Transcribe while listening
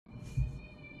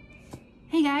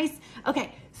Hey guys.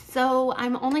 Okay, so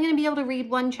I'm only going to be able to read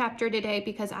one chapter today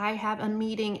because I have a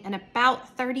meeting in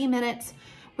about 30 minutes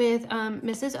with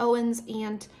Mrs. Owens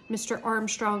and Mr.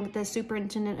 Armstrong, the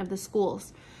superintendent of the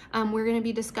schools. We're going to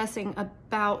be discussing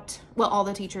about, well, all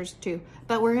the teachers too,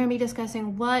 but we're going to be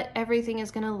discussing what everything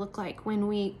is going to look like when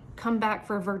we come back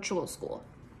for virtual school.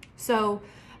 So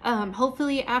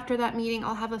hopefully after that meeting,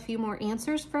 I'll have a few more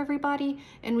answers for everybody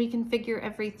and we can figure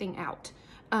everything out.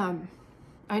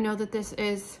 I know that this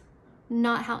is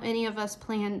not how any of us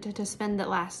planned to spend the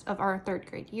last of our third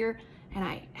grade year, and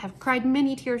I have cried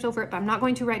many tears over it, but I'm not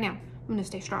going to right now. I'm going to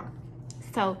stay strong.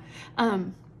 So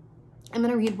I'm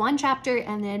going to read one chapter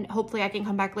and then hopefully I can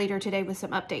come back later today with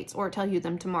some updates or tell you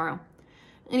them tomorrow.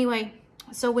 Anyway,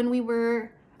 so when we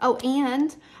were,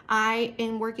 and I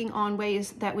am working on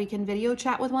ways that we can video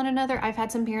chat with one another. I've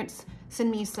had some parents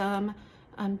send me some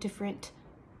different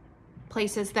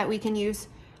places that we can use.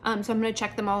 So I'm going to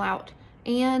check them all out.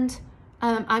 And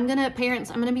I'm going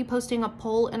to be posting a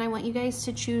poll, and I want you guys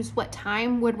to choose what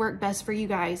time would work best for you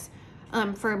guys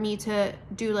for me to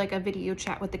do like a video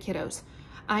chat with the kiddos.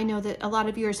 I know that a lot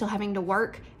of you are still having to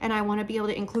work, and I want to be able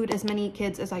to include as many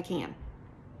kids as I can.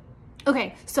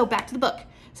 Okay, so back to the book.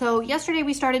 So yesterday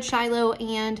we started Shiloh,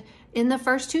 and in the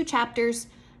first two chapters,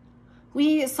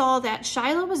 we saw that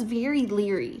Shiloh was very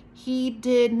leery. He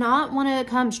did not want to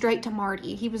come straight to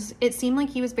Marty. It seemed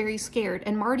like he was very scared,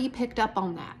 and Marty picked up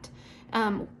on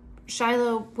that.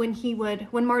 Shiloh,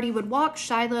 when Marty would walk,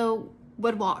 Shiloh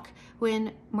would walk.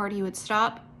 When Marty would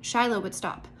stop, Shiloh would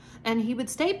stop. And he would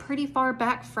stay pretty far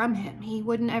back from him. He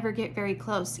wouldn't ever get very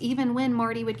close. Even when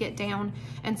Marty would get down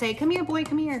and say, "Come here, boy,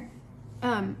 come here,"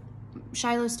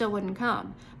 Shiloh still wouldn't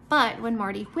come. But when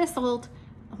Marty whistled,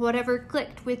 whatever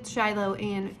clicked with Shiloh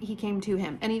and he came to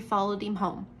him and he followed him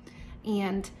home.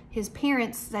 And his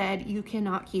parents said, "You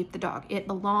cannot keep the dog. It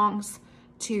belongs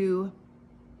to,"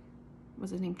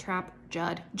 was his name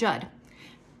Judd? Judd.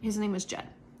 His name was Judd.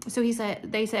 So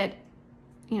they said,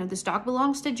 "This dog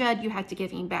belongs to Judd. You had to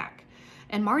give him back."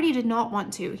 And Marty did not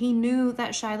want to. He knew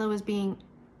that Shiloh was being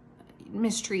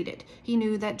mistreated. He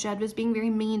knew that Judd was being very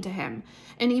mean to him.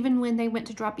 And even when they went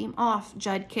to drop him off,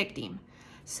 Judd kicked him.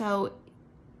 So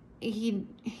he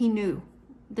knew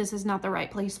this is not the right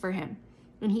place for him.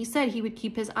 And he said he would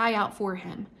keep his eye out for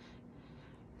him.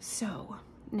 So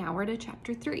now we're to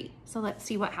chapter 3. So let's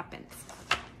see what happens.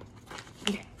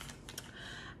 Okay.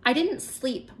 I didn't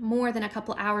sleep more than a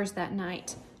couple hours that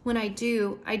night. When I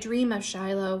do, I dream of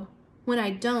Shiloh. When I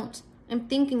don't, I'm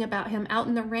thinking about him out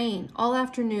in the rain all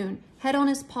afternoon, head on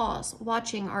his paws,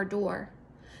 watching our door.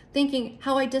 Thinking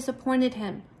how I disappointed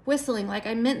him, whistling like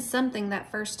I meant something that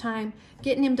first time,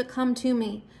 getting him to come to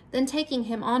me, then taking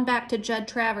him on back to Judd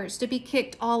Travers to be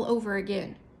kicked all over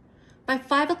again. By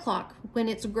 5 o'clock, when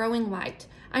it's growing light,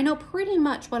 I know pretty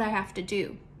much what I have to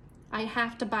do. I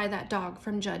have to buy that dog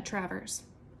from Judd Travers.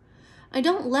 I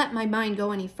don't let my mind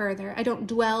go any further. I don't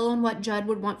dwell on what Judd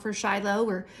would want for Shiloh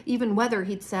or even whether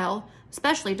he'd sell.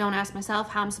 Especially don't ask myself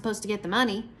how I'm supposed to get the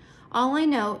money. All I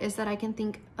know is that I can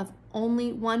think of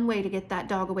only one way to get that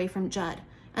dog away from Judd,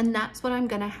 and that's what I'm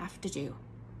gonna have to do.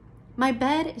 My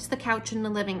bed is the couch in the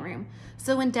living room,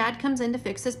 so when Dad comes in to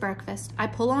fix his breakfast, I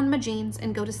pull on my jeans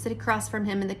and go to sit across from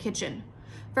him in the kitchen.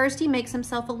 First, he makes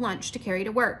himself a lunch to carry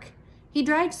to work. He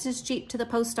drives his Jeep to the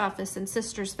post office in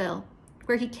Sistersville,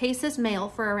 where he cases mail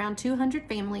for around 200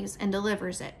 families and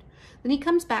delivers it. Then he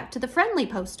comes back to the friendly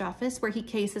post office where he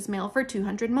cases mail for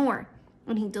 200 more,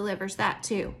 and he delivers that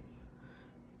too.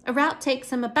 A route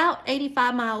takes him about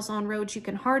 85 miles on roads you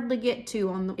can hardly get to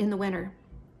in the winter.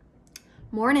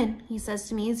 "Morning," he says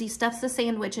to me as he stuffs a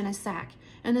sandwich in his sack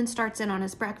and then starts in on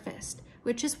his breakfast,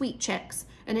 which is wheat checks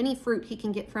and any fruit he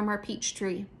can get from our peach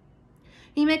tree.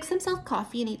 He makes himself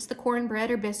coffee and eats the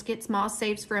cornbread or biscuits Ma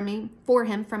saves for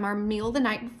him from our meal the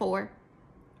night before.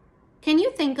 "Can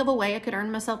you think of a way I could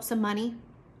earn myself some money?"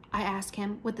 I ask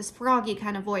him with this froggy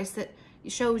kind of voice that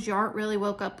shows you aren't really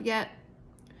woke up yet.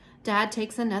 Dad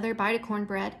takes another bite of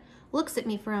cornbread, looks at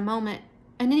me for a moment,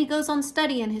 and then he goes on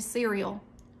studying his cereal.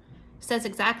 Says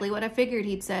exactly what I figured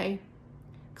he'd say.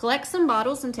 "Collect some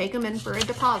bottles and take them in for a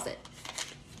deposit.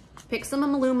 Pick some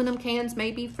aluminum cans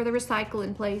maybe for the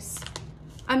recycling place.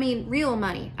 I mean, real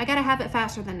money. I gotta have it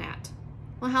faster than that."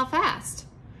 "Well, how fast?"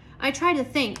 I try to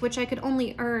think which I could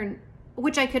earn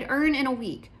in a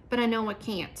week, but I know I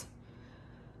can't.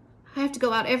 I have to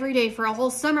go out every day for a whole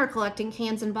summer collecting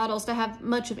cans and bottles to have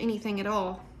much of anything at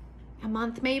all. "A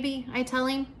month maybe," I tell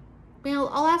him. "Well,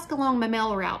 I'll ask along my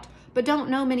mail route, but don't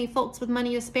know many folks with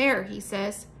money to spare," he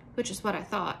says, which is what I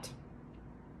thought.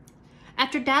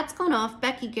 After Dad's gone off,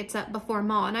 Becky gets up before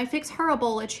Ma, and I fix her a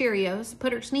bowl of Cheerios,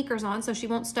 put her sneakers on so she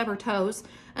won't stub her toes,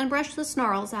 and brush the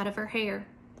snarls out of her hair.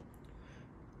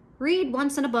 Read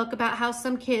once in a book about how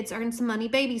some kids earn some money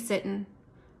babysitting.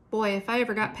 Boy, if I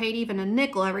ever got paid even a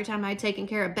nickel every time I'd taken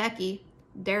care of Becky,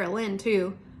 Dara Lynn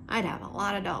too, I'd have a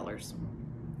lot of dollars.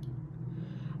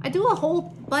 I do a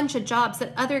whole bunch of jobs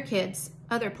that other kids,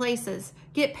 other places,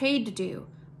 get paid to do,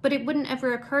 but it wouldn't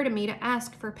ever occur to me to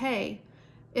ask for pay.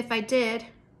 If I did,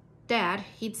 Dad,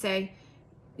 he'd say,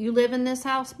 "You live in this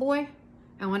house, boy?"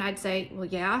 And when I'd say, "Well,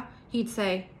 yeah," he'd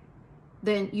say,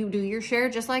 "Then you do your share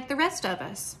just like the rest of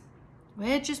us."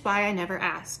 Which is why I never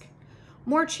ask.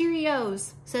 "More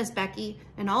Cheerios," says Becky,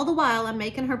 and all the while I'm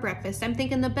making her breakfast, I'm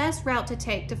thinking the best route to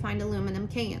take to find aluminum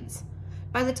cans.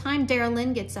 By the time Dara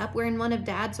Lynn gets up wearing one of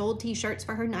Dad's old t-shirts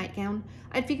for her nightgown,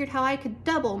 I'd figured how I could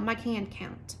double my can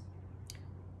count.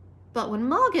 But when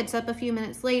Ma gets up a few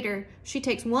minutes later, she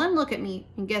takes one look at me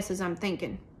and guesses I'm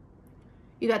thinking.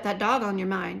 "You got that dog on your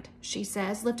mind," she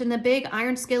says, lifting the big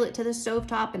iron skillet to the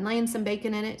stovetop and laying some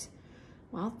bacon in it.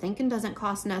 "Well, thinking doesn't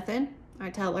cost nothing,"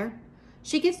 I tell her.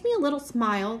 She gives me a little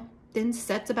smile, then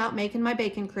sets about making my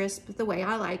bacon crisp the way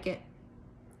I like it.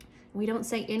 We don't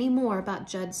say any more about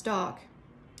Judd's dog.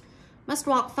 Must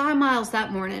walk 5 miles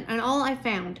that morning, and all I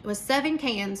found was 7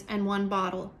 cans and 1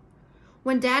 bottle.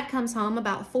 When Dad comes home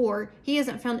about 4, he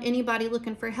hasn't found anybody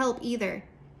looking for help either.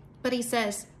 But he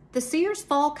says, "The Sears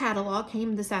Fall catalog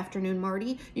came this afternoon,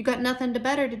 Marty. You got nothing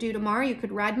better to do tomorrow, you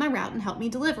could ride my route and help me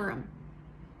deliver 'em."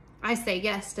 I say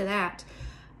yes to that.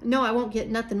 No, I won't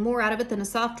get nothing more out of it than a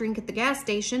soft drink at the gas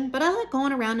station, but I like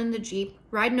going around in the Jeep,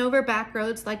 riding over back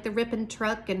roads like the Rippin'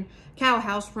 Truck and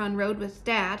Cowhouse Run Road with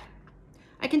Dad.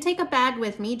 I can take a bag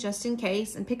with me just in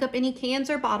case and pick up any cans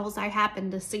or bottles I happen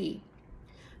to see.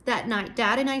 That night,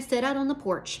 Dad and I sit out on the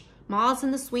porch. Ma's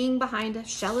in the swing behind us,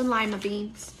 shelling lima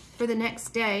beans for the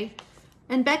next day,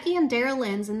 and Becky and Dara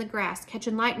Lynn's in the grass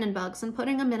catching lightning bugs and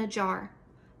putting them in a jar.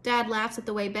 Dad laughs at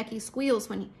the way Becky squeals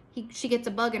when she gets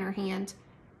a bug in her hand.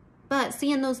 But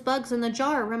seeing those bugs in the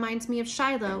jar reminds me of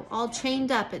Shiloh, all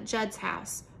chained up at Judd's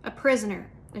house, a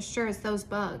prisoner, as sure as those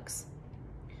bugs.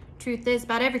 Truth is,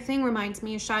 about everything reminds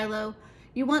me of Shiloh.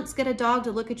 You once get a dog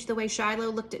to look at you the way Shiloh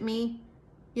looked at me,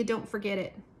 you don't forget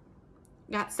it.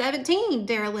 "Got 17,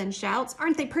 Dara Lynn shouts.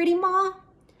 "Aren't they pretty, Ma?"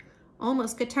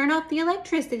 "Almost could turn off the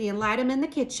electricity and light 'em in the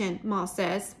kitchen," Ma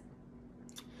says.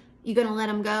 "You gonna let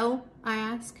 'em go?" I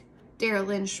ask. Dara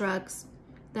Lynn shrugs.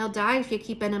 "They'll die if you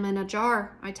keep them in a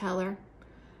jar," I tell her.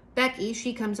 Becky,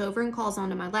 she comes over and calls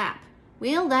onto my lap.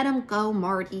 "We'll let 'em go,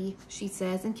 Marty," she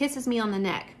says, and kisses me on the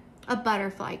neck. A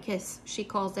butterfly kiss, she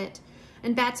calls it,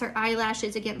 and bats her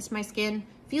eyelashes against my skin.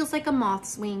 Feels like a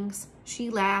moth's wings. She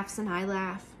laughs and I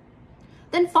laugh.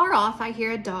 Then far off I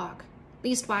hear a dog.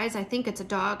 Leastwise, I think it's a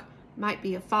dog. Might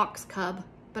be a fox cub,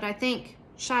 but I think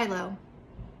Shiloh.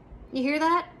 "You hear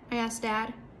that?" I ask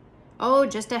Dad. "Oh,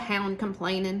 just a hound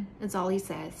complaining," is all he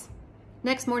says.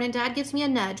 Next morning, Dad gives me a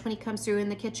nudge when he comes through in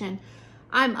the kitchen.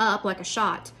 I'm up like a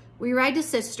shot. We ride to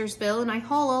Sistersville, and I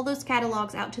haul all those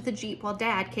catalogs out to the Jeep while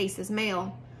Dad cases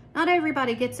mail. Not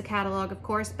everybody gets a catalog, of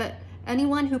course, but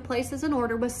anyone who places an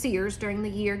order with Sears during the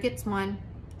year gets one,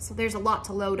 so there's a lot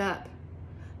to load up.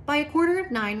 By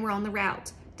 8:45, we're on the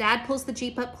route. Dad pulls the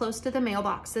Jeep up close to the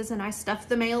mailboxes, and I stuff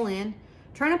the mail in,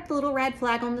 turn up the little red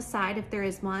flag on the side if there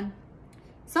is one.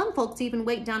 Some folks even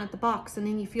wait down at the box, and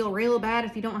then you feel real bad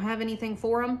if you don't have anything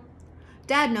for them.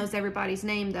 Dad knows everybody's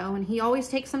name, though, and he always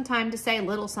takes some time to say a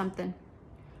little something.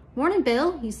 "Morning,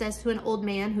 Bill," he says to an old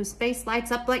man whose face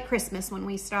lights up like Christmas when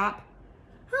we stop.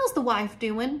 "How's the wife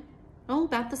doing?" "Oh,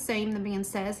 about the same," the man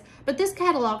says, "but this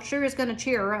catalog sure is going to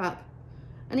cheer her up."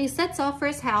 And he sets off for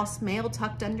his house, mail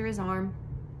tucked under his arm.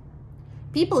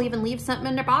 People even leave something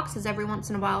in their boxes every once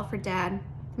in a while for Dad.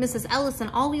 Mrs. Ellison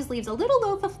always leaves a little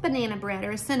loaf of banana bread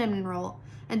or a cinnamon roll,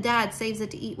 and Dad saves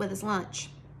it to eat with his lunch.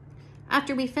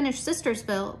 After we finish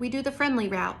Sistersville, we do the friendly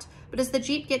route, but as the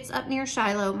Jeep gets up near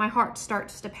Shiloh, my heart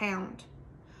starts to pound.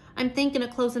 I'm thinking of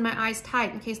closing my eyes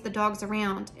tight in case the dog's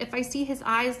around. If I see his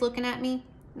eyes looking at me,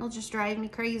 it'll just drive me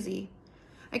crazy.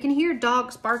 I can hear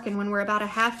dogs barking when we're about a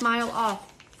half-mile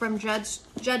off from Judd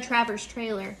Travers'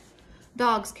 trailer.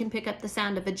 Dogs can pick up the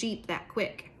sound of a Jeep that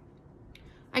quick.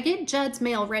 I get Judd's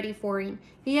mail ready for him.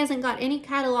 He hasn't got any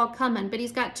catalog coming, but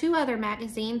he's got 2 other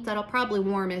magazines that'll probably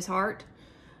warm his heart.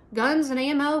 Guns and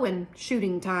Ammo and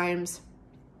Shooting Times.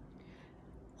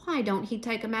 Why don't he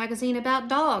take a magazine about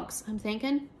dogs, I'm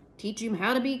thinking. Teach him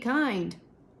how to be kind.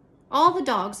 All the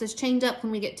dogs is chained up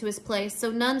when we get to his place,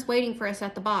 so none's waiting for us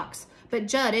at the box, but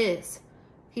Judd is.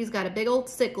 He's got a big old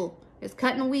sickle, is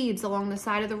cutting weeds along the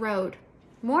side of the road.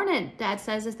 "Morning," Dad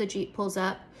says as the Jeep pulls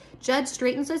up. Judd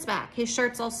straightens his back. His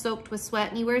shirt's all soaked with sweat,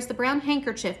 and he wears the brown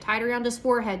handkerchief tied around his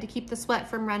forehead to keep the sweat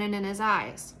from running in his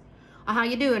eyes. How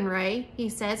you doing, Ray? He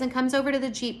says, and comes over to the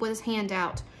Jeep with his hand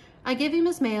out. I give him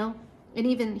his mail, and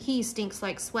even he stinks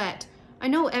like sweat. I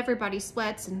know everybody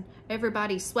sweats, and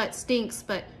everybody's sweat stinks,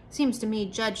 but it seems to me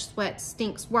Judge's sweat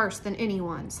stinks worse than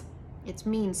anyone's. It's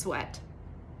mean sweat.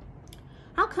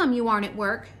 How come you aren't at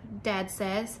work? Dad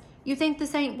says. You think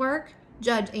this ain't work?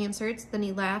 Judge answers, then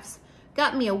he laughs.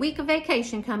 Got me a week of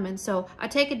vacation coming, so I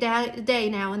take a day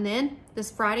now and then.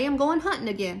 This Friday I'm going hunting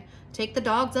again. Take the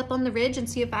dogs up on the ridge and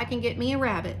see if I can get me a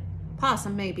rabbit.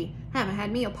 Possum, maybe. Haven't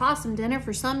had me a possum dinner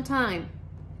for some time.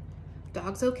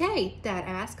 Dog's okay, Dad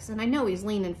asks, and I know he's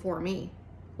leaning for me.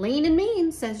 Lean and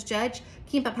mean, says Judge.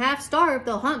 Keep 'em half starved,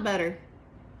 they'll hunt better.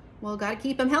 Well, gotta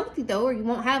keep 'em healthy, though, or you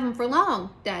won't have 'em for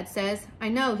long, Dad says. I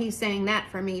know he's saying that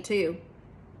for me, too.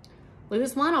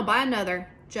 Lose one, I'll buy another,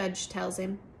 Judge tells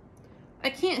him. I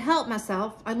can't help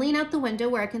myself. I lean out the window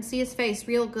where I can see his face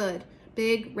real good.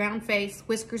 Big, round face,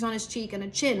 whiskers on his cheek, and a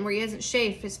chin where he hasn't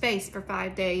shaved his face for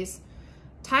 5 days.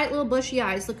 Tight little bushy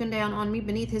eyes looking down on me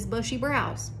beneath his bushy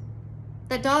brows.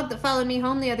 That dog that followed me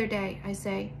home the other day, I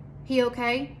say. He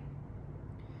okay?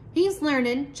 He's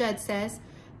learning, Judd says.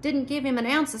 Didn't give him an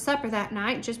ounce of supper that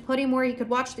night, just put him where he could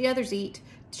watch the others eat.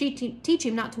 Teach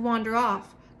him not to wander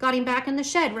off. Got him back in the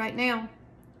shed right now.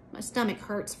 My stomach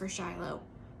hurts for Shiloh.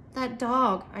 That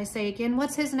dog, I say again.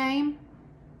 What's his name?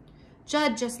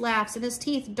 Judd just laughs, and his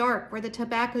teeth dark where the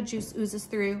tobacco juice oozes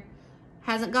through.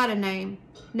 Hasn't got a name.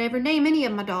 Never name any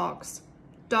of my dogs.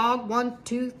 Dog 1,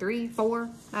 2, 3, 4,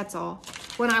 that's all.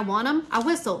 When I want 'em, I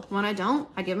whistle. When I don't,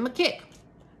 I give 'em a kick.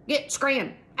 Get,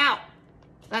 scram, out.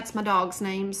 That's my dog's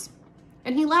names.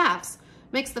 And he laughs,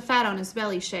 makes the fat on his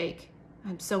belly shake.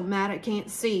 I'm so mad I can't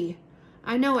see.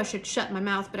 I know I should shut my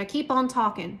mouth, but I keep on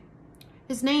talking.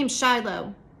 His name's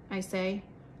Shiloh, I say.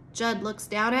 Judd looks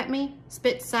down at me,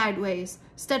 spits sideways,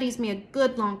 studies me a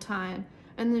good long time,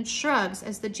 and then shrugs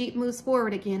as the Jeep moves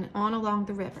forward again on along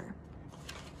the river.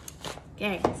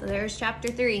 Okay, so there's chapter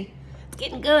 3. It's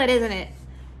getting good, isn't it?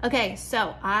 Okay,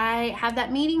 so I have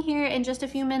that meeting here in just a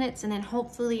few minutes, and then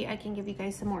hopefully I can give you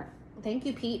guys some more. Thank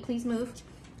you, Pete. Please move.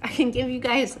 I can give you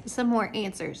guys some more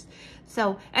answers.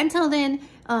 So until then,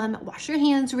 wash your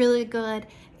hands really good,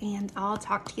 and I'll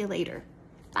talk to you later.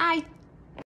 Bye.